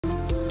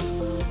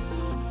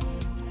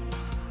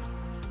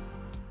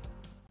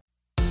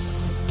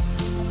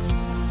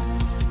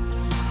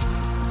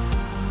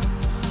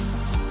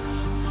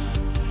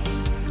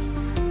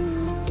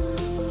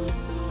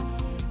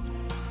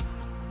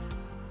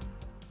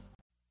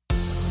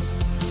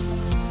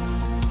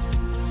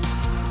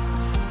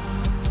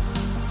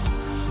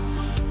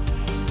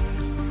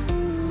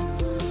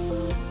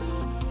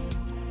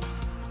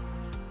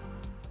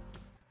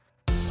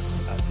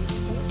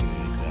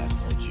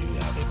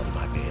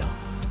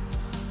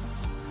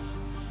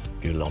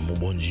que l'amour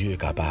bon Dieu est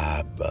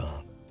capable de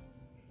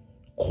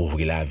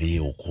couvrir la vie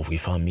ou couvrir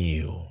la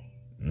famille ou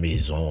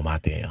maison au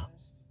matin.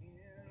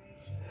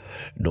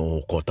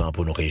 Nous contents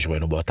pour nous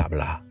rejoindre au table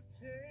là,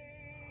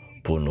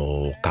 pour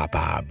nous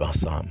capables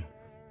ensemble.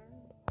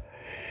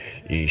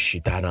 Et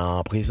chita dans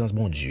la présence de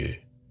mon Dieu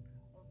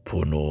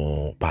pour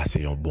nous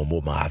passer un bon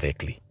moment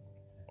avec lui.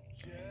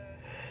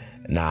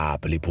 N'a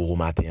appelé pour vous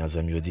matin,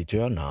 amis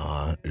auditeurs,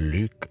 dans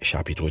Luc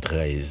chapitre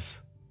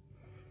 13.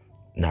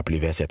 N'a appelé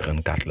verset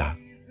 34 là,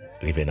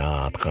 arrivé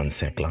dans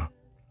 35 là.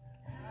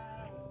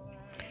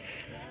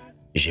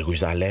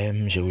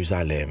 Jérusalem,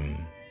 Jérusalem,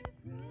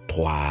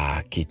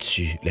 toi qui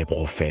tues les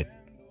prophètes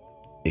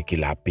et qui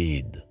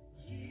lapides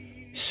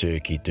ceux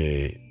qui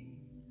te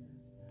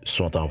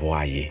sont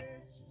envoyés.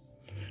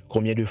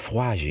 Combien de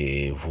fois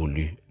j'ai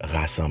voulu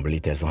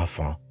rassembler tes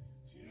enfants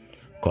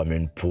comme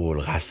une poule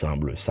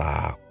rassemble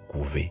sa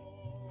couvée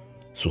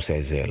sous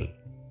ses ailes,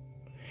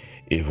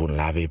 et vous ne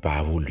l'avez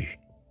pas voulu.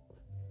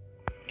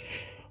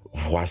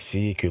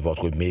 Voici que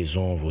votre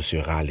maison vous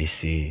sera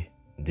laissée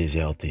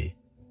désertée.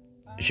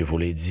 Je vous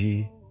l'ai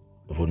dit,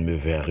 vous ne me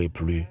verrez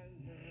plus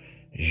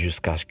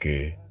jusqu'à ce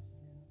que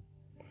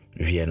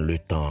vienne le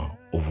temps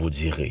où vous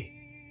direz,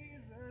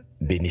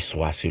 béni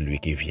soit celui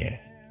qui vient,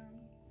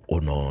 au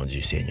nom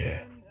du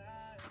Seigneur.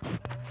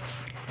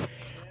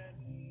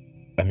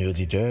 Amis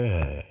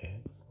auditeurs,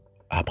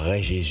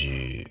 après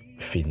Jésus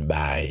fin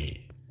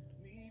bail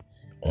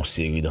une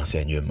série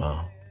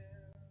d'enseignements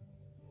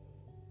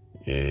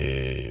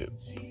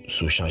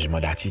sur changement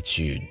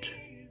d'attitude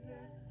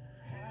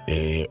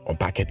et on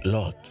paquet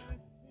l'autre.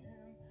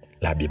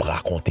 La Bible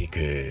racontait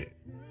que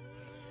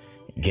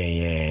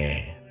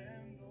gagnait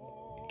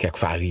quelques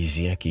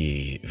pharisiens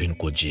qui viennent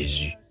contre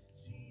Jésus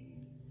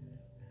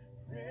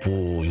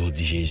pour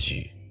dire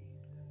Jésus,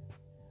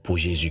 pour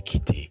Jésus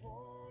quitter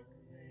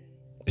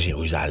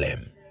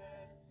Jérusalem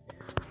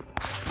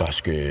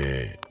parce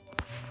que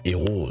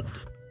Hérode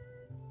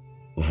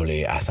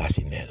voulait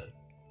assassiner.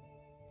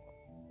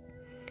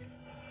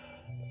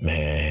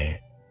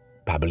 Mais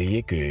pas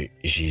oublier que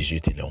Jésus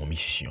était dans une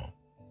mission.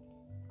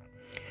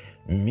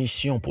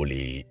 Mission pour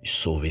les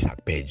sauver sa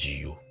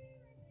perdu.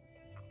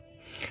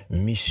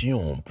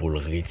 Mission pour le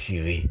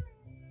retirer.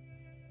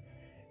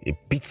 Et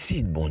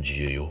petit bon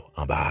Dieu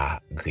en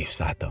bas griffe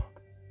Satan.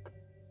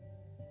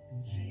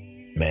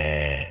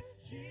 Mais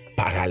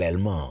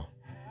parallèlement,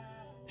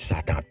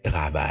 Satan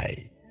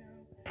travaille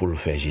pour le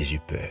faire Jésus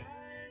peur.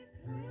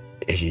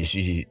 Et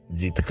Jésus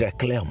dit très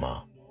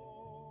clairement,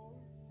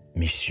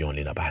 mission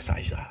n'est pas ça.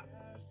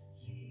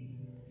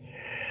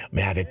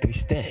 Mais avec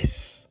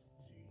tristesse,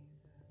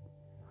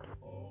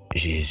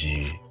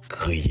 Jésus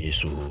criait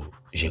sur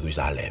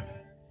Jérusalem.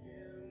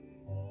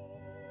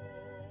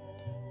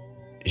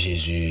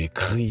 Jésus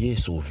criait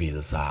sur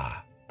ville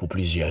ça pour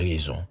plusieurs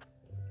raisons.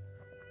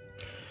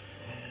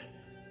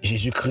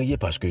 Jésus criait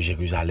parce que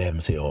Jérusalem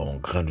c'est une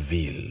grande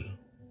ville.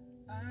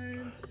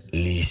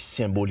 Il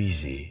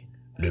symbolisait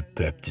le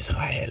peuple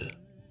d'Israël.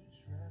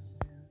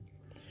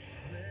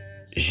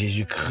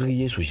 Jésus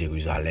criait sur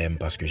Jérusalem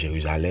parce que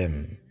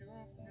Jérusalem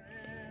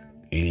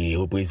il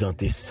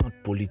représentait centre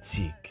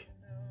politique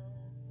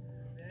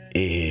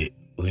et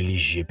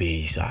religieux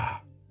pays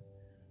ça.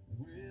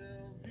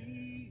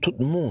 Tout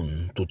le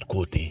monde, tout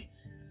côté,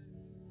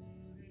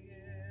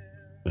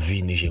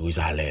 vient à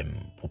Jérusalem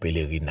pour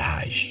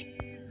pèlerinage,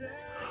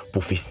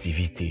 pour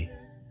festivité.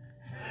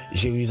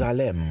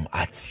 Jérusalem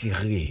a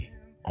tiré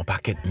un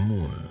paquet de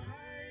monde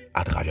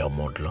à travers le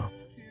monde là.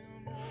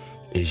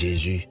 Et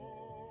Jésus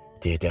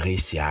était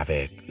intéressé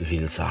avec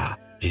ville ça.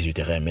 Jésus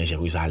était aimé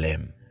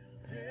Jérusalem.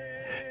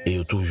 Et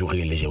il a toujours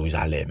aimé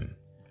Jérusalem,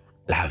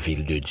 la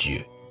ville de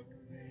Dieu.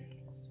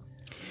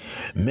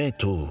 Mais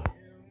tout,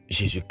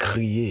 Jésus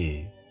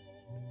criait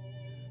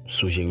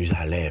sur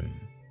Jérusalem,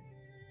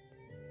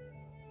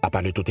 à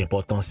part de toute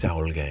importance à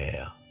la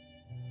guerre.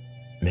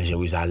 Mais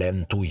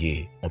Jérusalem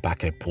touillé, on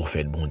paquet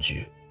prophète bon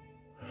Dieu,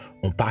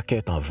 on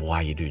paquet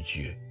envoyé de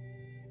Dieu.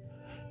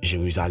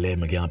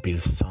 Jérusalem il y a un pile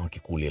sang qui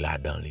coulait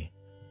là-dedans,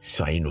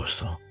 sang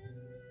innocent.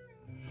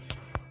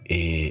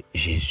 Et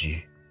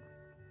Jésus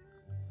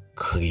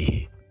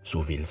criait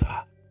sur ville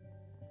ça.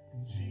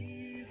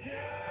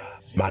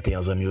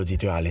 Matin, amis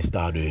auditeurs, à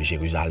l'instar de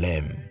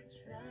Jérusalem,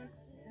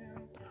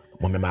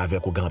 moi-même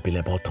avec au grand pile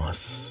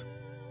l'importance.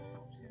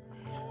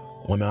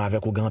 Moi-même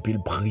avec au grand pile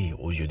prix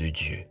aux yeux de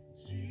Dieu.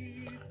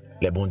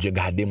 Les bons dieux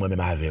gardez moi-même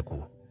avec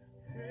vous.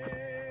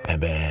 Eh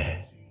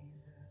bien,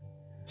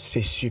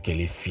 c'est sûr qu'elle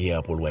est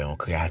fière pour louer une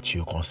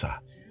créature comme ça.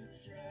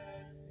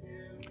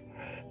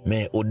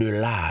 Mais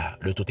au-delà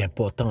de toute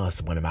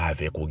importance, moi-même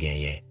avec vous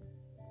gagner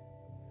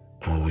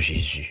pour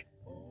Jésus.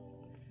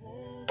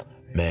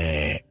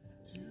 Mais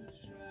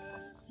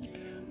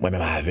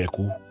moi-même avec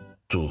vous,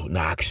 tout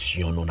dans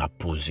l'action nous a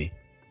posé.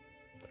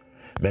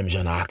 Même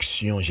dans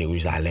l'action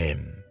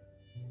Jérusalem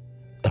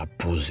t'a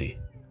posé.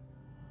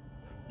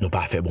 Nous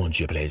pas fait bon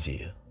Dieu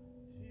plaisir.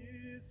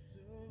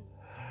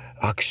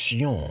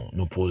 Action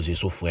nous poser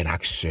sur frère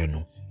action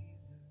nous.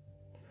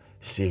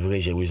 C'est vrai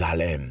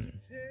Jérusalem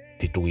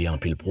t'es touillé en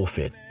pile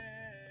prophète.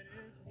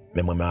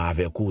 Mais moi-même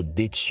avec vous,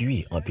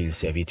 détruit en pile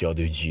serviteur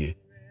de Dieu,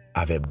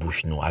 avec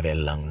bouche nous, avec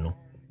langue nous.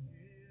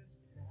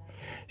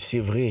 C'est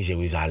vrai,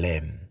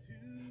 Jérusalem,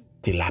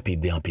 t'es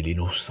lapidé en pile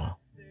innocent.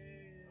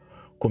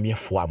 Combien de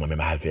fois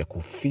moi-même avec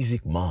vous,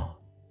 physiquement,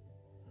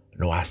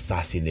 nous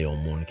assassiné un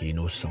monde qui est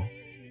innocent?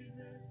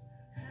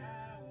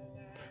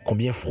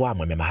 Combien de fois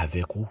moi-même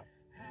avec vous,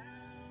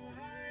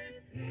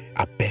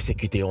 a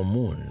persécuté un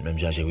monde, même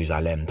Jean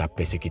Jérusalem, t'as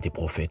persécuté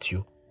prophète.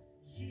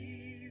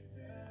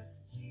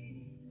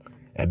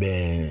 Eh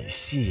bien,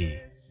 si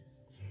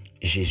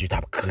Jésus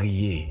t'a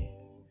crié,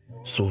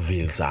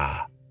 sauver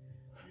ça,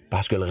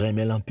 parce qu'elle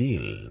remet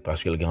l'empile,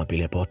 parce qu'elle gagne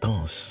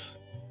l'importance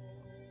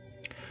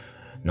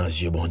dans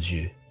les yeux bon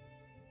Dieu,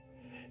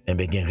 eh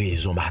bien, il y a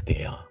raison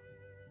matin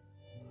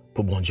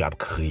pour bon Dieu a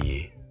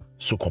crié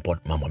ce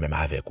comportement moi-même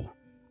avec vous.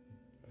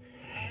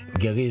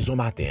 Il y a raison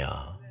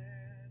matin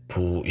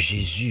pour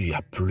Jésus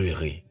a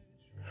pleuré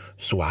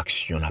sur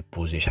action a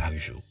posé chaque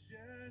jour.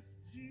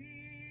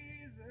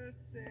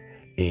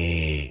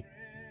 Et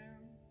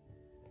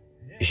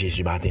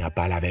Jésus matin a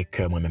parlé avec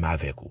cœur moi-même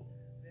avec vous.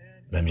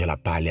 Même je l'ai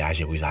parlé à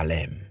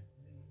Jérusalem.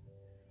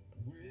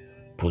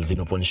 Pour dire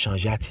nous pour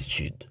changer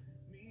attitude.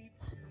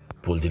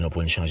 Pour dire nous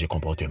pour changer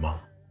comportement.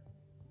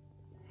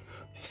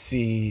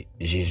 Si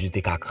Jésus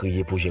t'a qu'à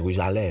crier pour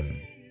Jérusalem,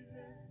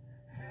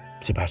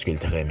 c'est parce qu'il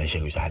aimait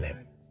Jérusalem.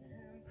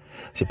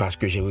 C'est parce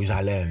que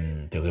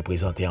Jérusalem te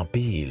représentait en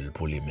pile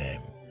pour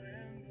lui-même.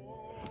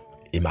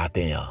 Et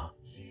matin,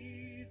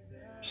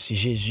 si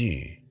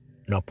Jésus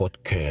n'a pas de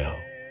cœur,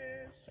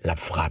 l'a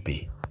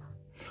frappé,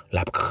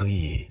 l'a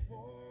crié,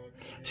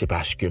 c'est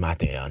parce que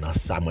matin, dans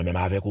ça, moi-même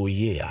avec vous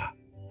hier,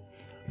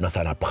 dans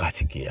ça, n'a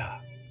pratiqué,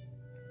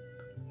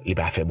 il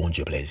n'a pas fait bon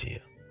Dieu plaisir.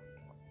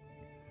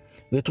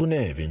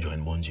 Retournez, venez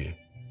joindre bon Dieu.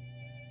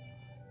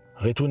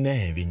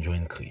 Retournez, venez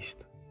joindre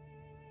Christ.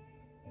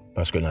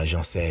 Parce que dans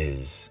Jean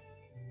 16,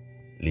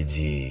 il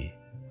dit,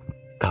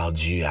 car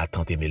Dieu a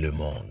tant aimé le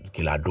monde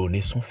qu'il a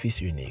donné son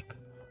Fils unique,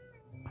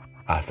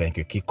 afin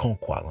que quiconque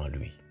croit en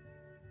lui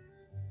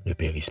ne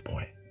périsse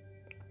point.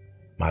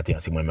 Matin,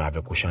 si moi-même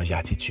avec vous changer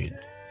d'attitude,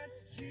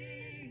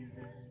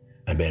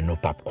 eh bien, nos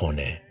papes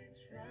connaissent,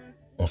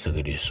 on se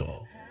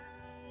redessort.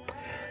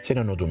 C'est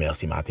dans notre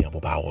merci matin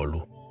pour parole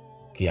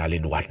qui allait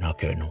droit dans le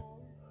cœur nous.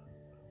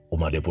 Ou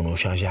demandez pour nous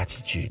changer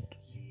d'attitude,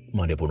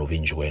 demandez pour nous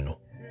venir jouer nous.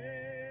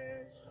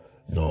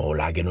 Nous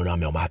laguons nous dans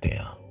le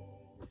matin.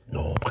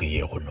 Nous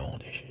prions au nom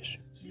de Jésus.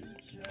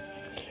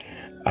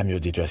 Amis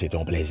auditeurs, c'est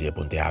un plaisir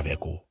pour nous être avec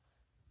vous.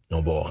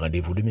 Nous bon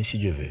rendez-vous demain si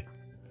Dieu veut.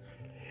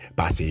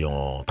 Passez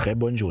une très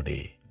bonne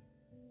journée.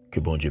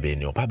 Que bon Dieu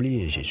bénisse. Pas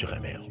oublier Jésus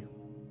remet.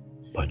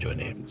 Bonne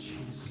journée.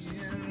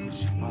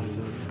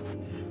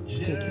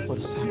 Thank you for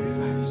the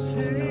sacrifice.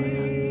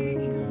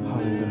 Hallelujah.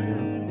 Hallelujah.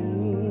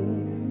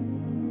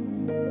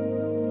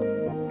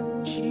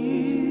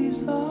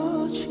 Jesus,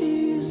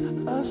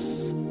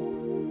 Jesus,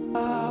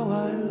 how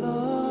I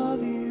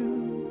love you.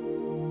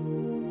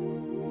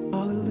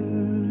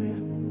 Hallelujah.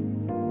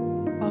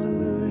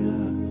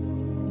 Hallelujah.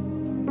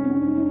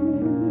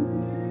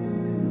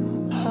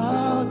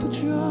 How to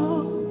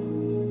draw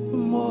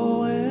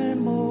more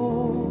and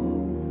more.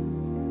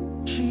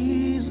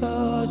 Jesus,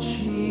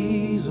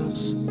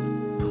 Jesus,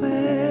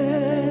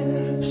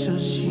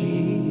 precious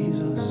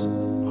Jesus.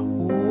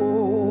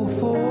 Oh,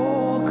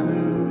 for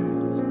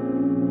grace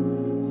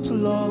to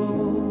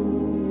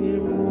love you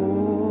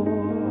more.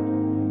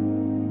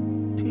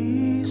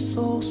 'Tis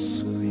so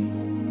sweet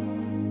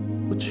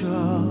with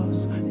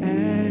just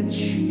and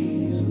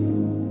Jesus,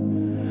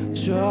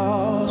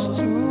 just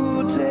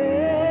to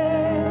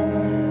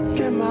take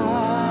him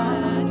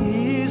at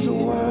his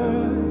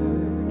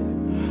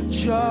word,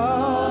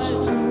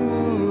 just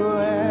to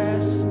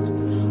rest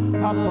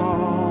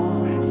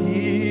upon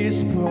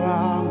his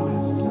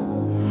promise,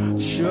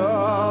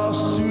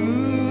 just to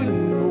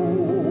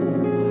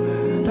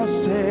know that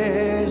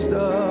says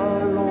the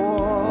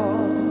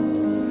Lord.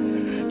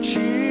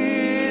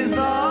 Jesus,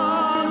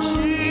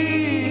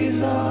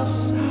 Jesus,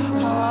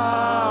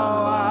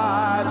 how I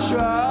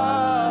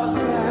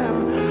trust him,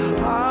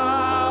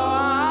 how I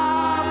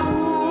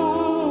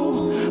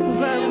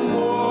prove and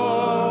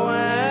more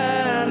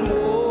and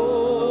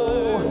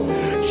more.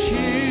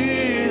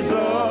 Jesus,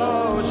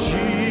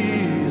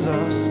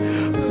 Jesus,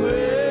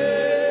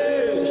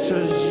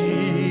 precious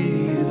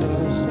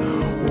Jesus.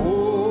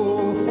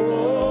 Oh,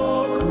 for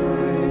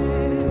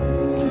grace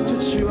to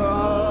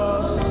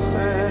trust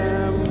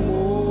him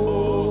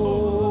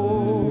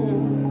more.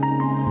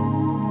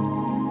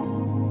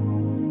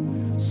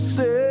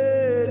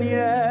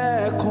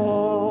 SENYÈ,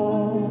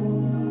 conduis-moi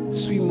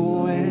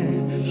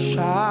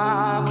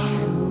chaque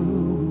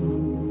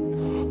jour.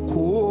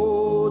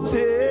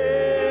 Côté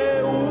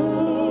où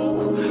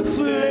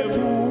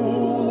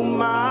voulez-vous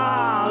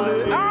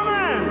m'aller?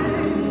 Amen.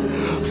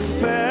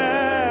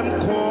 Fais-moi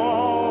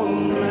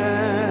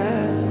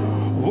connaître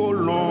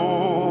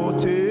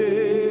volonté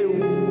où.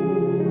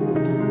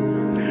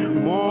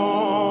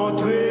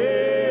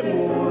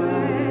 Montrez-moi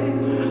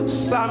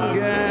ça me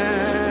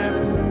gagne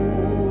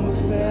pour me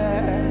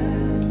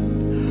faire.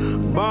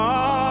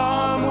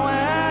 Bon, moi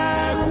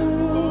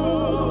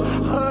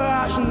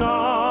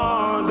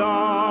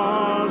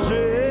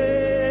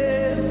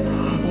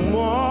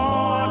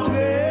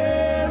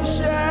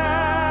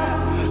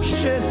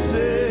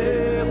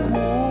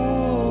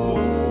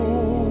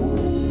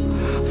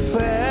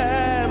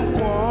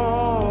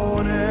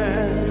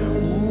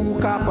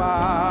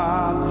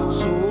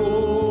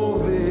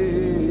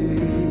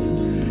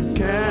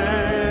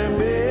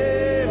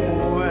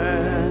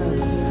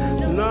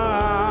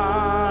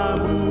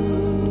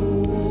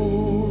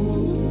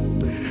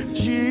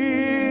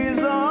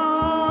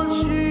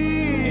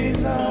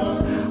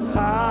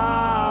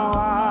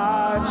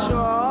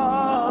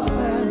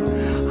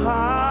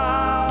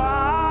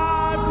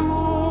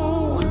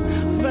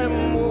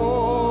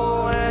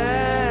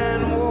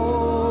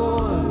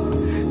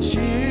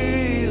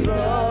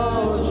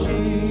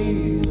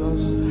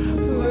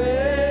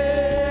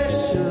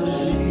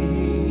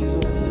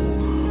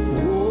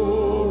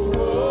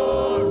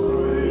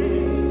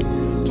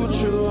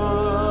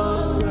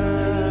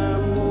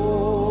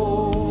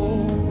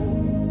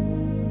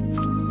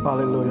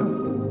Hallelujah.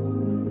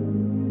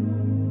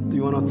 Do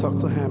you want to talk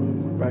to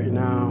him right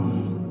now?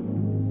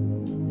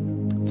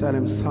 Tell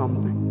him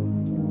something.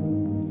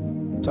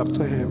 Talk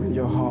to him in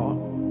your heart.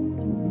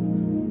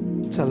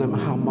 Tell him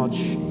how much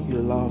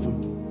you love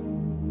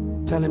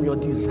him. Tell him your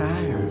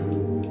desire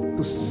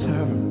to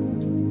serve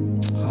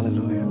him.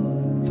 Hallelujah.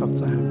 Talk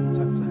to him.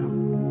 Talk to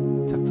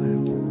him. Talk to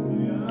him.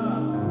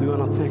 Do you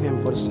want to thank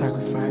him for the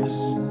sacrifice?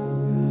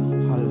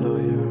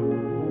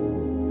 Hallelujah.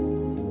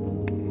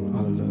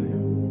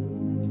 Hallelujah.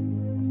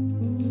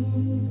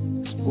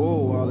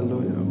 Oh,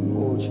 hallelujah.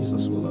 Oh,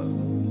 Jesus will love.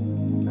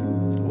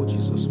 Oh,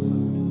 Jesus will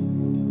love.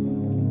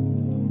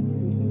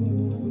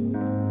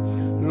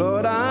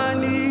 Lord, I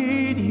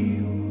need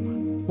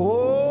you.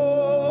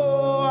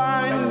 Oh,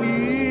 I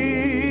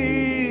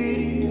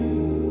need you.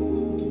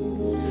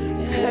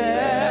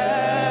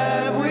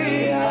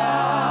 Every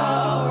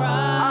hour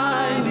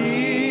I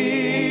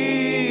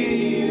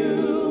need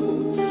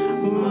you.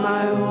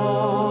 My Lord.